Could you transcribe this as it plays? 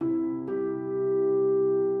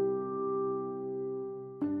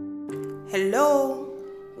Hello,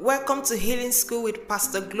 welcome to Healing School with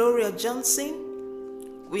Pastor Gloria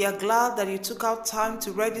Johnson. We are glad that you took out time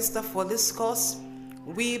to register for this course.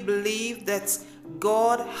 We believe that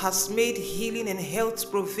God has made healing and health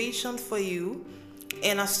provision for you,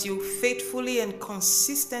 and as you faithfully and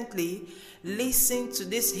consistently listen to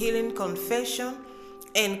this healing confession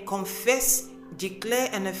and confess, declare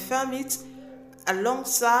and affirm it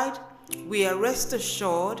alongside, we are rest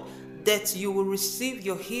assured that you will receive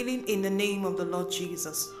your healing in the name of the Lord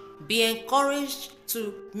Jesus. Be encouraged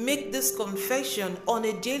to make this confession on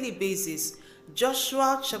a daily basis.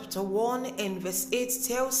 Joshua chapter 1 and verse 8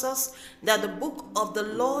 tells us that the book of the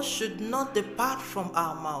law should not depart from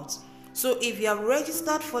our mouths. So if you are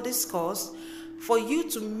registered for this course, for you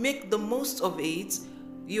to make the most of it,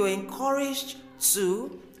 you are encouraged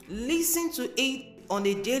to listen to it on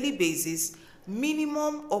a daily basis,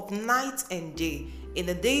 minimum of night and day. In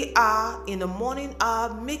the day hour, in the morning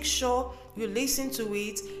hour, make sure you listen to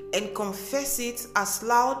it and confess it as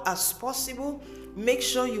loud as possible. Make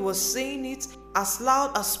sure you are saying it as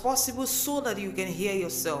loud as possible so that you can hear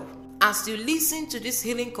yourself. As you listen to this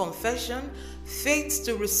healing confession, faith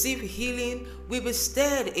to receive healing will be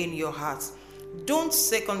stirred in your heart. Don't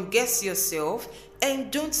second guess yourself and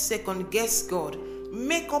don't second guess God.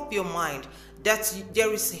 Make up your mind that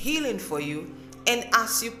there is healing for you, and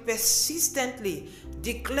as you persistently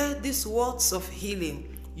declare these words of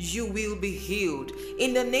healing, you will be healed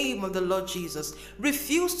in the name of the Lord Jesus.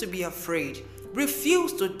 Refuse to be afraid.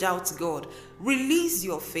 Refuse to doubt God. Release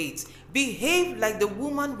your faith. Behave like the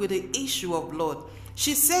woman with the issue of blood.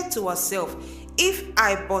 She said to herself, "If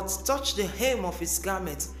I but touch the hem of his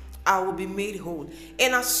garment, I will be made whole."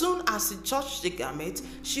 And as soon as she touched the garment,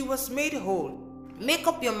 she was made whole. Make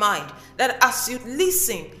up your mind that as you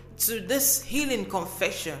listen to this healing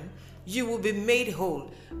confession, you will be made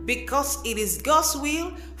whole, because it is God's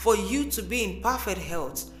will for you to be in perfect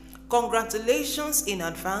health. Congratulations in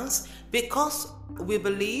advance, because we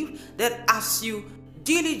believe that as you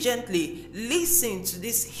diligently listen to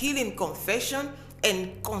this healing confession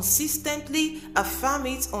and consistently affirm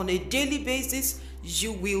it on a daily basis,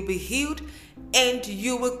 you will be healed and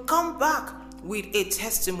you will come back with a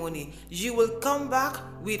testimony. You will come back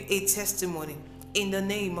with a testimony. In the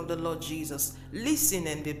name of the Lord Jesus, listen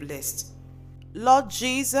and be blessed. Lord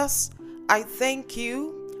Jesus, I thank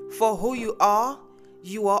you for who you are.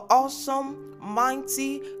 You are awesome,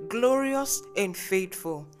 mighty, glorious, and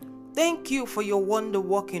faithful. Thank you for your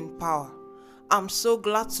wonder-working power. I'm so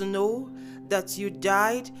glad to know that you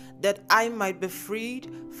died that I might be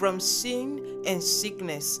freed from sin and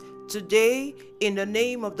sickness. Today, in the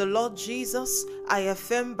name of the Lord Jesus, I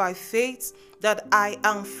affirm by faith that I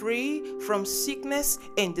am free from sickness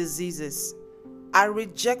and diseases. I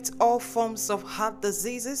reject all forms of heart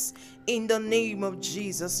diseases in the name of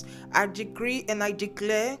Jesus. I decree and I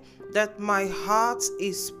declare that my heart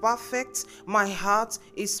is perfect. My heart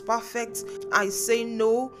is perfect. I say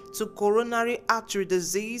no to coronary artery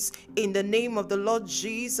disease in the name of the Lord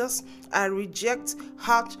Jesus. I reject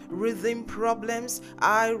heart rhythm problems.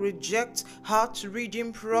 I reject heart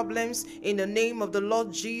rhythm problems in the name of the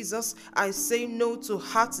Lord Jesus. I say no to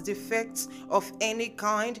heart defects of any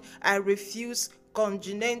kind. I refuse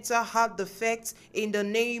congenital heart defects in the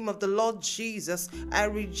name of the Lord Jesus. I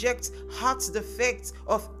reject heart defects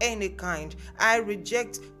of any kind. I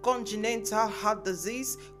reject congenital heart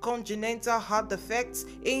disease, congenital heart defects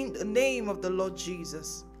in the name of the Lord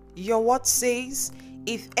Jesus. Your word says,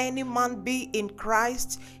 if any man be in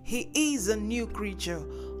Christ, he is a new creature.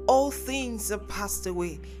 All things are passed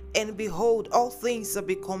away, and behold, all things are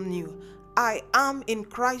become new. I am in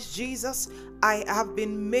Christ Jesus. I have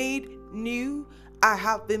been made new. I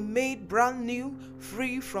have been made brand new,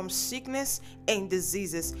 free from sickness and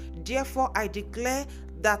diseases. Therefore, I declare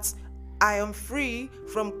that I am free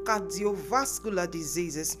from cardiovascular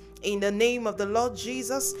diseases. In the name of the Lord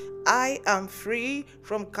Jesus, I am free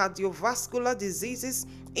from cardiovascular diseases.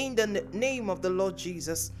 In the name of the Lord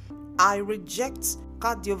Jesus, I reject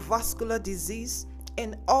cardiovascular disease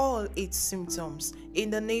and all its symptoms.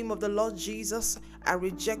 In the name of the Lord Jesus, I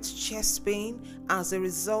reject chest pain as a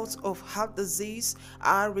result of heart disease.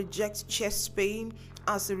 I reject chest pain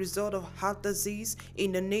as a result of heart disease.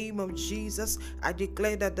 In the name of Jesus, I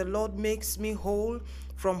declare that the Lord makes me whole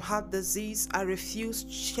from heart disease. I refuse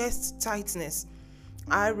chest tightness.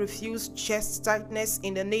 I refuse chest tightness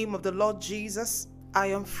in the name of the Lord Jesus. I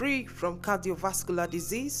am free from cardiovascular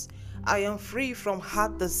disease. I am free from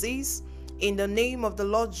heart disease. In the name of the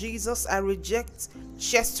Lord Jesus, I reject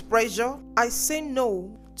chest pressure. I say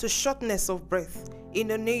no to shortness of breath. In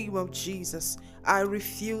the name of Jesus, I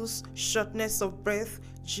refuse shortness of breath.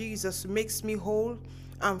 Jesus makes me whole.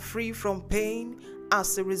 am free from pain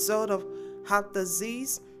as a result of heart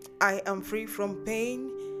disease. I am free from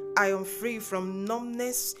pain. I am free from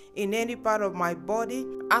numbness in any part of my body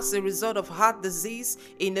as a result of heart disease.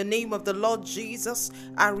 In the name of the Lord Jesus,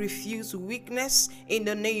 I refuse weakness in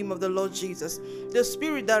the name of the Lord Jesus. The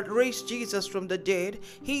Spirit that raised Jesus from the dead,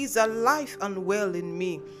 He is alive and well in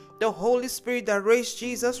me. The Holy Spirit that raised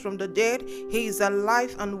Jesus from the dead, He is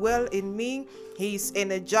alive and well in me. He is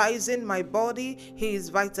energizing my body. He is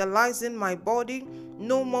vitalizing my body.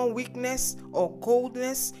 No more weakness or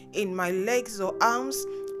coldness in my legs or arms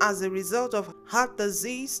as a result of heart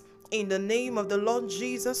disease. In the name of the Lord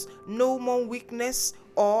Jesus, no more weakness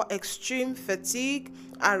or extreme fatigue.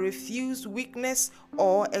 I refuse weakness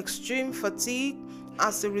or extreme fatigue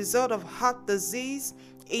as a result of heart disease.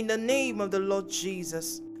 In the name of the Lord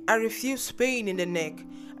Jesus, I refuse pain in the neck.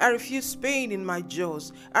 I refuse pain in my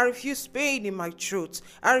jaws. I refuse pain in my throat.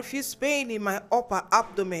 I refuse pain in my upper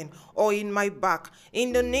abdomen or in my back.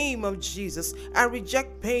 In the name of Jesus, I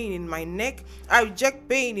reject pain in my neck. I reject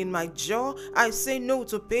pain in my jaw. I say no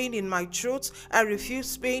to pain in my throat. I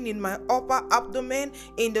refuse pain in my upper abdomen.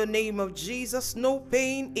 In the name of Jesus, no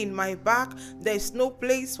pain in my back. There is no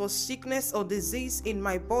place for sickness or disease in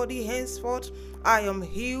my body henceforth. I am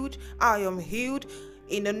healed. I am healed.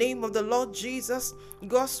 In the name of the Lord Jesus,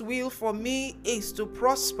 God's will for me is to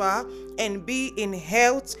prosper and be in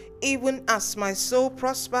health, even as my soul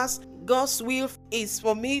prospers. God's will is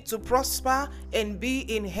for me to prosper and be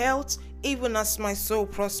in health, even as my soul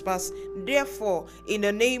prospers. Therefore, in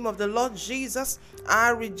the name of the Lord Jesus, I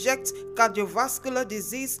reject cardiovascular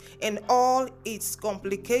disease and all its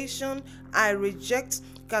complications. I reject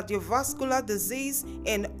cardiovascular disease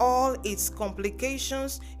and all its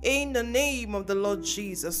complications in the name of the Lord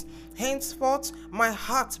Jesus. Henceforth, my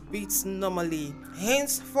heart beats normally.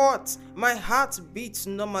 Henceforth, my heart beats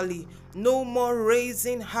normally. No more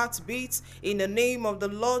raising heartbeats in the name of the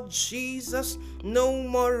Lord Jesus. No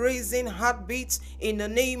more raising heartbeats in the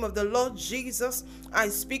name of the Lord Jesus. I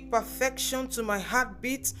speak perfection to my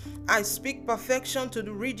heartbeat. I speak perfection to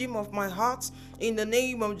the rhythm of my heart in the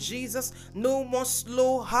name of Jesus. No more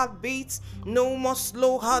slow heartbeats. No more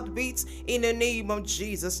slow heartbeats in the name of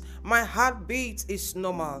Jesus. My heartbeat is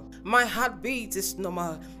normal. My heartbeat is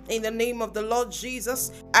normal. In the name of the Lord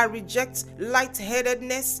Jesus, I reject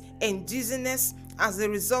lightheadedness and dizziness as a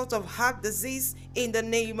result of heart disease in the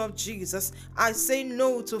name of Jesus. I say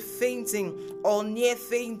no to fainting or near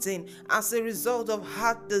fainting as a result of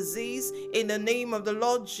heart disease in the name of the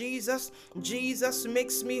Lord Jesus. Jesus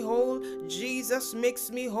makes me whole. Jesus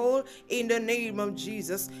makes me whole in the name of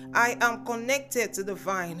Jesus. I am connected to the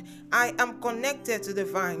vine. I am connected to the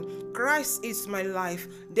vine. Christ is my life.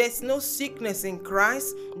 There's no sickness in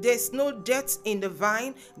Christ. There's no death in the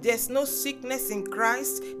vine. There's no sickness in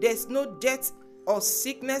Christ. There's no death or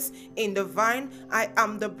sickness in the vine. I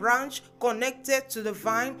am the branch connected to the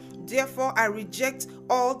vine. Therefore, I reject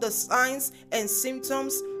all the signs and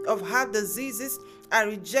symptoms of heart diseases. I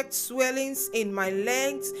reject swellings in my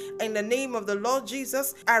legs. In the name of the Lord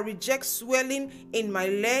Jesus, I reject swelling in my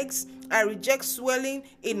legs. I reject swelling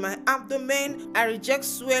in my abdomen. I reject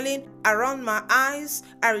swelling around my eyes.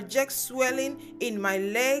 I reject swelling in my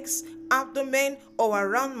legs, abdomen, or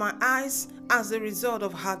around my eyes as a result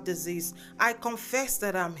of heart disease. I confess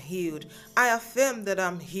that I'm healed. I affirm that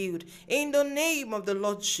I'm healed. In the name of the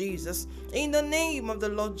Lord Jesus, in the name of the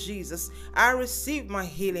Lord Jesus, I receive my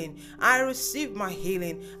healing. I receive my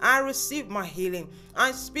healing. I receive my healing.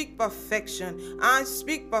 I speak perfection. I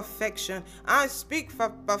speak perfection. I speak for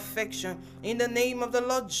perfection in the name of the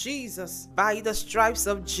Lord Jesus. By the stripes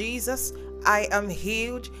of Jesus, I am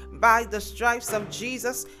healed. By the stripes of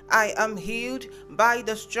Jesus, I am healed. By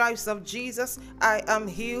the stripes of Jesus, I am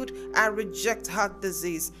healed. I reject heart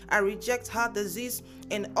disease. I reject heart disease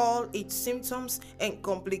and all its symptoms and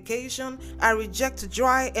complications. I reject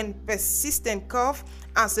dry and persistent cough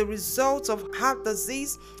as a result of heart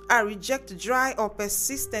disease. I reject dry or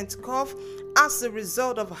persistent cough as a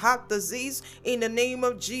result of heart disease. In the name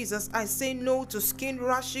of Jesus, I say no to skin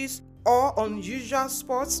rashes or unusual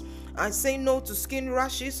spots. I say no to skin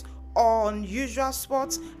rashes or unusual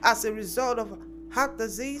spots as a result of heart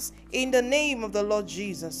disease in the name of the Lord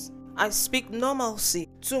Jesus. I speak normalcy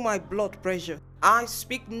to my blood pressure. I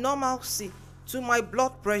speak normalcy to my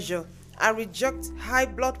blood pressure. I reject high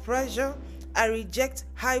blood pressure. I reject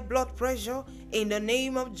high blood pressure in the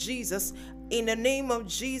name of Jesus. In the name of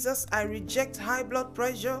Jesus, I reject high blood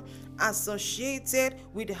pressure associated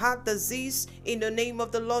with heart disease in the name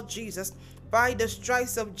of the Lord Jesus. By the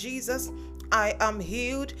stripes of Jesus, I am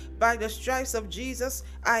healed. By the stripes of Jesus,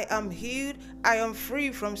 I am healed. I am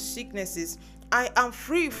free from sicknesses. I am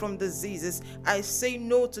free from diseases. I say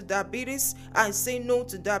no to diabetes. I say no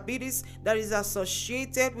to diabetes that is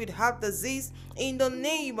associated with heart disease. In the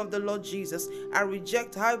name of the Lord Jesus, I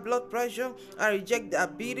reject high blood pressure. I reject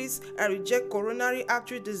diabetes. I reject coronary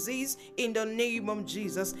artery disease. In the name of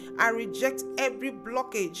Jesus, I reject every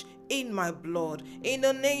blockage in my blood. In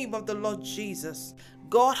the name of the Lord Jesus,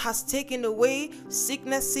 God has taken away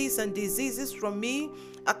sicknesses and diseases from me,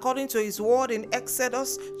 according to his word in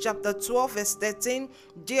Exodus chapter 12 verse 13.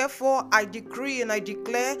 Therefore I decree and I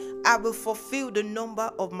declare, I will fulfill the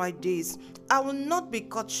number of my days. I will not be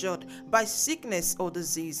cut short by sickness or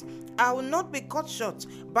disease. I will not be cut short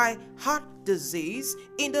by heart disease.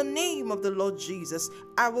 In the name of the Lord Jesus,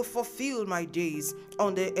 I will fulfill my days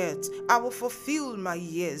on the earth. I will fulfill my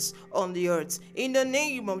years on the earth. In the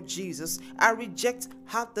name of Jesus, I reject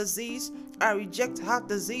heart disease. I reject heart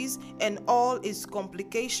disease and all its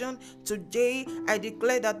complication. Today, I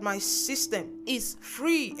declare that my system is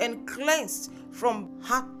free and cleansed from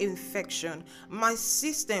heart infection. My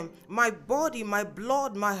system, my body, my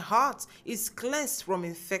blood, my heart is cleansed from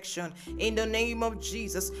infection. In the name of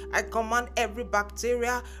Jesus, I command every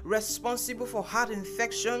bacteria responsible for heart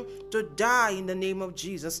infection to die in the name of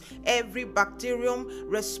Jesus. Every bacterium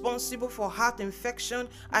responsible for heart infection,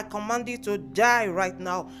 I command it to die right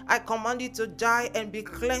now. I command it to die and be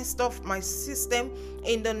cleansed off my system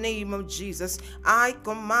in the name of Jesus. I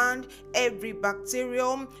command every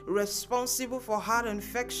bacterium responsible for heart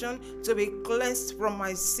infection to be cleansed from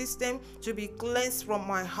my system, to be cleansed from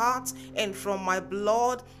my heart and from my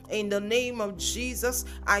blood. In the name of Jesus,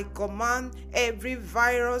 I command every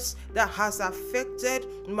virus that has affected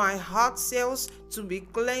my heart cells to be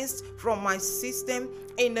cleansed from my system.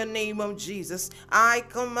 In the name of Jesus, I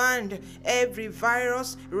command every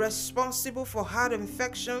virus responsible for heart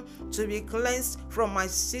infection to be cleansed from my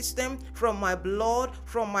system, from my blood,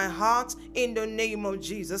 from my heart. In the name of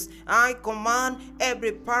Jesus, I command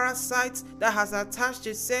every parasite that has attached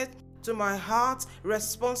itself to my heart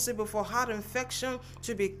responsible for heart infection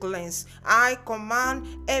to be cleansed. I command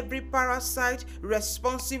every parasite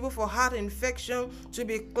responsible for heart infection to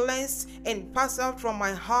be cleansed and pass out from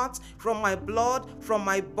my heart, from my blood, from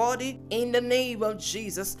my body. In the name of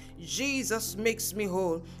Jesus, Jesus makes me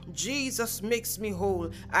whole. Jesus makes me whole.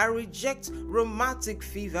 I reject rheumatic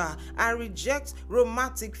fever. I reject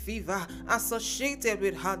rheumatic fever associated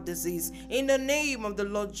with heart disease. In the name of the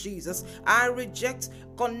Lord Jesus, I reject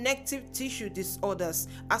connective tissue disorders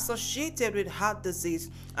associated with heart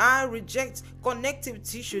disease. I reject connective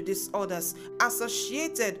tissue disorders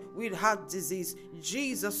associated with heart disease.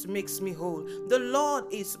 Jesus makes me whole. The Lord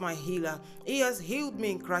is my healer. He has healed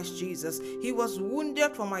me in Christ Jesus. He was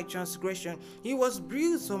wounded for my transgression. He was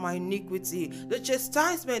bruised for my iniquity. The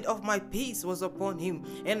chastisement of my peace was upon him,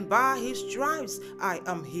 and by his stripes I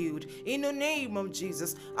am healed. In the name of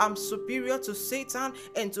Jesus, I'm superior to Satan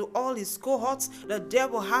and to all his cohorts. The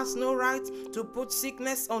devil has no right to put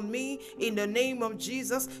sickness on me. In the name of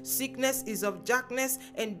Jesus, sickness is of darkness,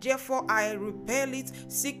 and therefore I repel it.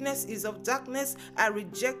 Sickness is of darkness. I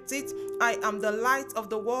reject it. I am the light of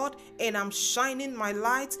the world, and I'm shining my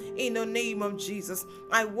light in the name of Jesus.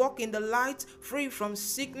 I walk in the light, free from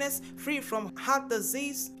sickness, free from heart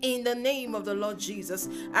disease, in the name of the Lord Jesus.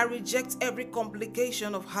 I reject every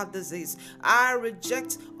complication of heart disease. I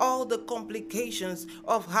reject all the complications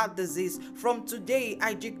of heart disease. From today,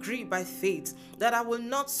 I decree by faith that I will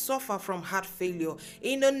not suffer from heart failure.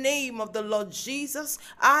 In the name of the Lord Jesus,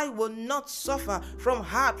 I will not suffer from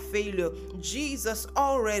heart failure. Jesus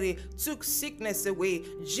already took sickness away.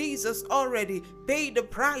 Jesus already paid the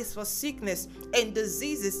price for sickness and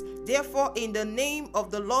diseases. Therefore, in the name of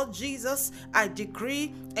the Lord Jesus, I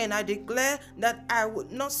decree and I declare that I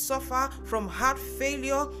would not suffer from heart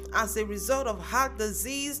failure as a result of heart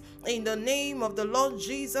disease. In the name of the Lord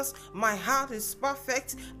Jesus, my heart is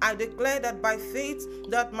perfect. I declare that by faith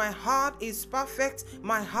that my heart is perfect.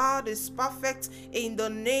 My heart is perfect. In the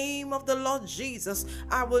name of the Lord Jesus,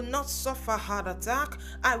 I will not suffer heart attack.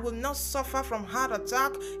 I will not suffer from heart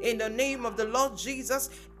attack. In the name of the Lord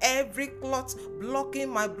Jesus, every clot blocking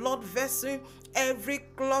my blood vessel, every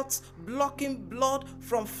clot blocking blood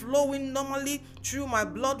from flowing normally through my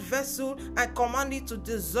blood vessel, I command it to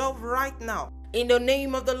dissolve right now. In the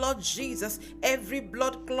name of the Lord Jesus, every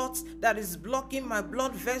blood clot that is blocking my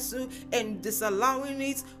blood vessel and disallowing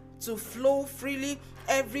it to flow freely,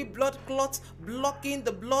 every blood clot blocking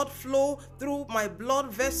the blood flow through my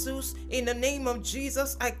blood vessels, in the name of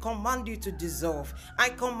Jesus, I command you to dissolve. I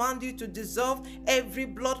command you to dissolve every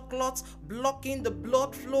blood clot blocking the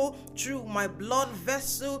blood flow through my blood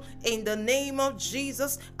vessel. In the name of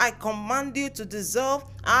Jesus, I command you to dissolve.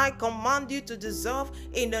 I command you to dissolve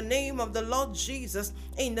in the name of the Lord Jesus.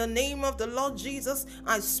 In the name of the Lord Jesus,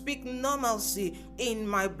 I speak normalcy in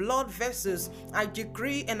my blood vessels. I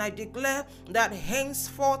decree and I declare that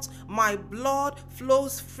henceforth my blood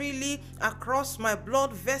flows freely across my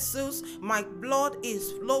blood vessels. My blood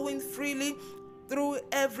is flowing freely through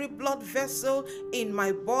every blood vessel in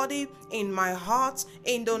my body, in my heart,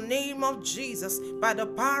 in the name of Jesus. By the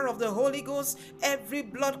power of the Holy Ghost, every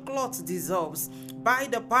blood clot dissolves. By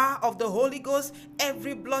the power of the Holy Ghost,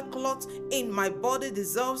 every blood clot in my body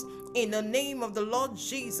dissolves. In the name of the Lord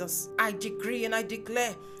Jesus, I decree and I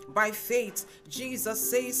declare by faith. Jesus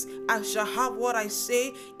says, I shall have what I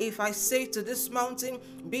say. If I say to this mountain,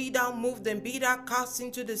 be thou moved and be thou cast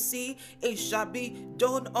into the sea, it shall be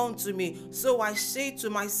done unto me. So I say to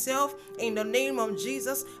myself, in the name of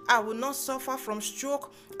Jesus, I will not suffer from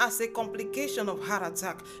stroke as a complication of heart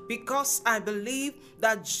attack, because I believe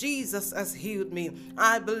that Jesus has healed me.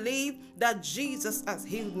 I believe that Jesus has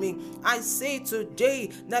healed me. I say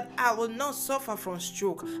today that I will not suffer from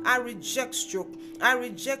stroke. I reject stroke. I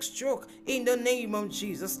reject stroke in the name of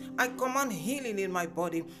Jesus. I command healing in my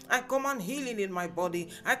body. I command healing in my body.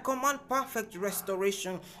 I command perfect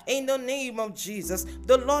restoration in the name of Jesus.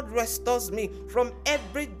 The Lord restores me from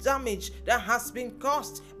every damage that has been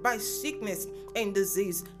caused by sickness and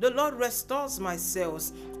disease. The Lord restores my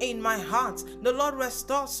cells in my heart. The Lord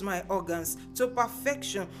restores my organs to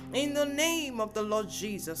perfection in the name of the Lord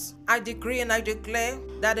Jesus. I decree and I declare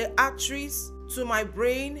that the arteries to my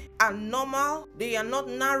brain are normal. They are not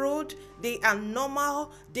narrowed. They are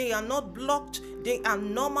normal. They are not blocked. They are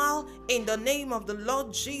normal. In the name of the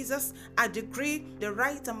Lord Jesus, I decree the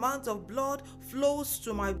right amount of blood flows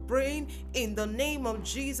to my brain in the name of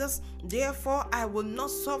Jesus. Therefore, I will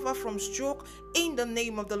not suffer from stroke in the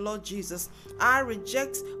name of the Lord Jesus. I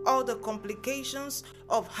reject all the complications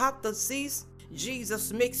of heart disease.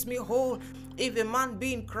 Jesus makes me whole. If a man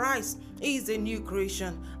be in Christ, he is a new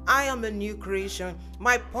creation. I am a new creation.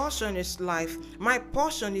 My portion is life. My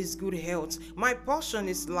portion is good health. My portion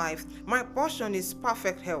is life. My portion is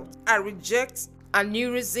perfect health. I reject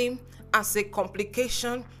aneurysm as a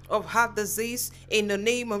complication of heart disease in the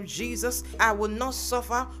name of Jesus. I will not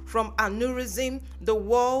suffer from aneurysm. The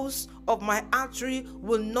walls of my artery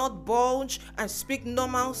will not bulge. I speak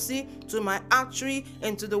normalcy to my artery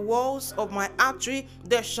and to the walls of my artery.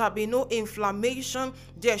 There shall be no inflammation.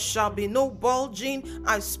 There shall be no bulging.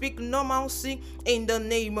 I speak normalcy in the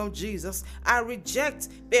name of Jesus. I reject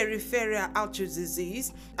peripheral artery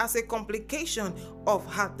disease as a complication of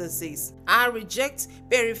heart disease. I reject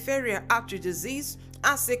peripheral artery disease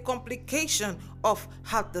as a complication of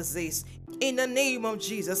heart disease. In the name of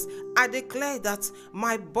Jesus, I declare that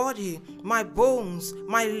my body, my bones,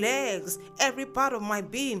 my legs, every part of my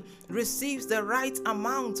being receives the right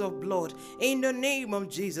amount of blood. In the name of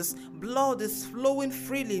Jesus, blood is flowing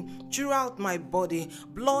freely throughout my body.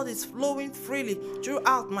 Blood is flowing freely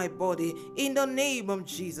throughout my body. In the name of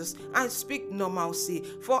Jesus, I speak normalcy.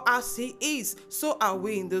 For as He is, so are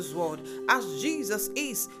we in this world. As Jesus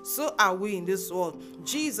is, so are we in this world.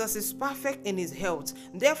 Jesus is perfect in His health.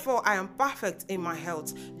 Therefore, I am perfect in my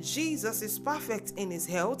health. Jesus is perfect in His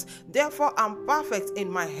health. Therefore, I'm perfect in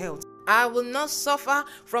my health. I will not suffer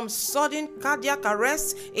from sudden cardiac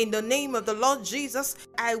arrest in the name of the Lord Jesus.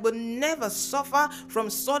 I will never suffer from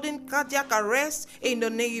sudden cardiac arrest in the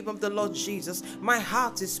name of the Lord Jesus. My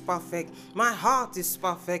heart is perfect. My heart is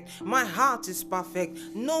perfect. My heart is perfect.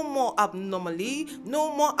 No more abnormally.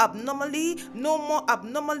 No more abnormally. No more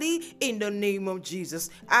abnormally in the name of Jesus.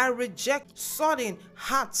 I reject sudden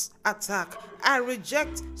heart attack. I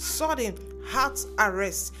reject sudden heart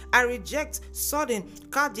arrest. I reject sudden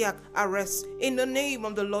cardiac arrest in the name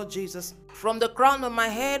of the Lord Jesus. From the crown of my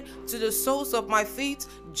head to the soles of my feet,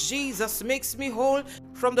 Jesus makes me whole.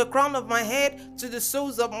 From the crown of my head to the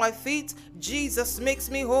soles of my feet, Jesus makes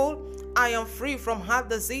me whole. I am free from heart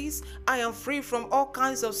disease. I am free from all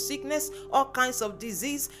kinds of sickness, all kinds of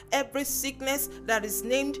disease. Every sickness that is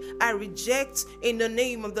named, I reject in the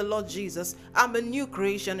name of the Lord Jesus. I'm a new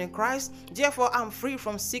creation in Christ. Therefore, I'm free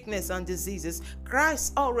from sickness and diseases.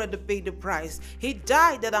 Christ already paid the price. He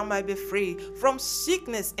died that I might be free from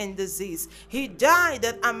sickness and disease. He died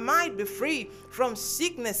that I might be free from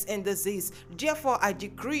sickness and disease. Therefore, I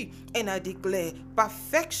decree and I declare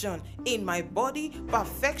perfection in my body,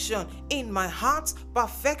 perfection in my heart,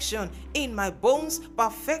 perfection in my bones,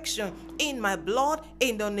 perfection in my blood,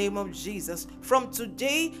 in the name of Jesus. From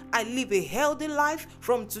today, I live a healthy life.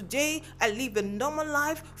 From today, I live a normal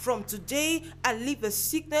life. From today, I live a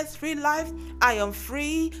sickness-free life. I am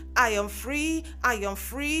free. I am free. I am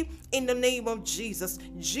free in the name of Jesus.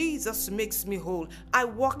 Jesus makes me whole. I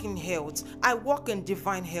walk in health. I walk in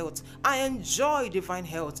divine health. I enjoy divine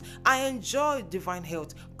health. I enjoy divine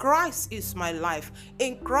health. Christ is my life.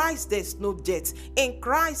 In Christ, there's no death. In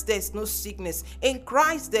Christ, there's no sickness. In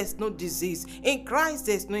Christ, there's no disease. In Christ,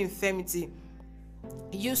 there's no infirmity.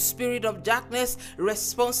 You spirit of darkness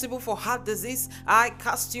responsible for heart disease, I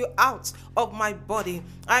cast you out of my body.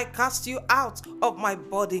 I cast you out of my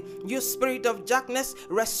body. You spirit of darkness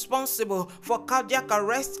responsible for cardiac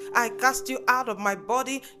arrest, I cast you out of my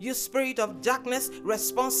body. You spirit of darkness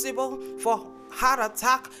responsible for heart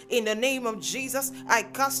attack, in the name of Jesus, I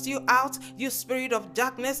cast you out. You spirit of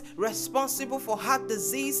darkness responsible for heart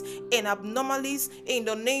disease and abnormalities, in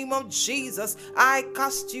the name of Jesus, I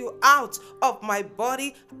cast you out of my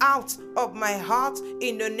body, out of my heart,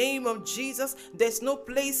 in the name of Jesus. There's no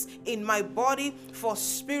place in my body for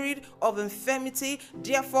spirit of infirmity.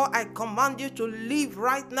 Therefore, I command you to leave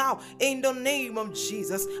right now in the name of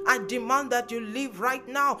Jesus. I demand that you leave right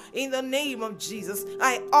now in the name of Jesus.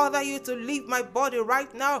 I order you to leave my body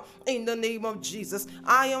right now in the name of Jesus.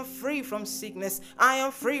 I am free from sickness. I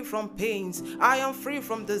am free from pains. I am free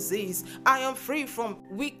from disease. I am free from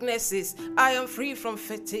weaknesses. I am free from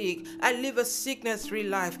fatigue. I live a sickness-free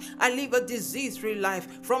life. I live a disease-free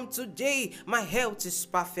life. From today, my health is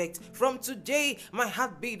perfect. From today, my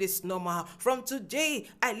heartbeat is normal. From today,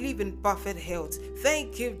 I live in perfect health.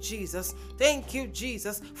 Thank you, Jesus. Thank you,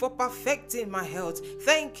 Jesus, for perfecting my health.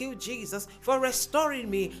 Thank you, Jesus, for restoring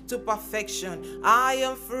me to perfection. I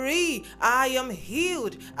am free. I am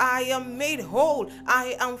healed. I am made whole.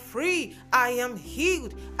 I am free. I am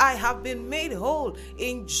healed. I have been made whole.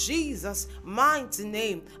 In Jesus' mighty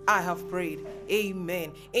name, I have prayed.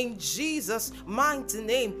 Amen. In Jesus' mighty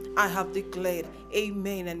name, I have declared.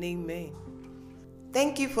 Amen and amen.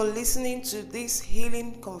 Thank you for listening to these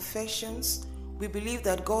healing confessions. We believe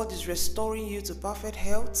that God is restoring you to perfect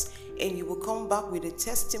health and you will come back with a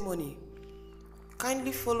testimony.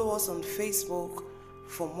 Kindly follow us on Facebook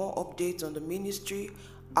for more updates on the ministry.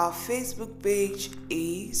 Our Facebook page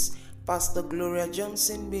is Pastor Gloria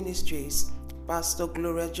Johnson Ministries. Pastor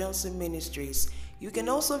Gloria Johnson Ministries. You can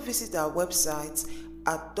also visit our website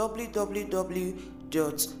at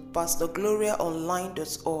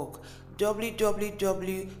www.pastorgloriaonline.org.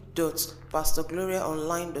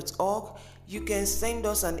 www.pastorgloriaonline.org. You can send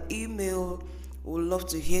us an email. We would love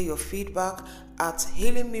to hear your feedback at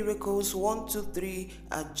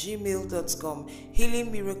healingmiracles123@gmail.com.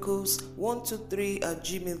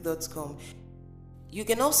 healingmiracles123@gmail.com. You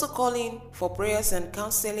can also call in for prayers and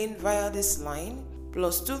counseling via this line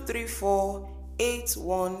 +234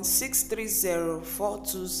 81 630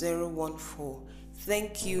 42014.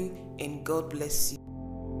 Thank you and God bless you.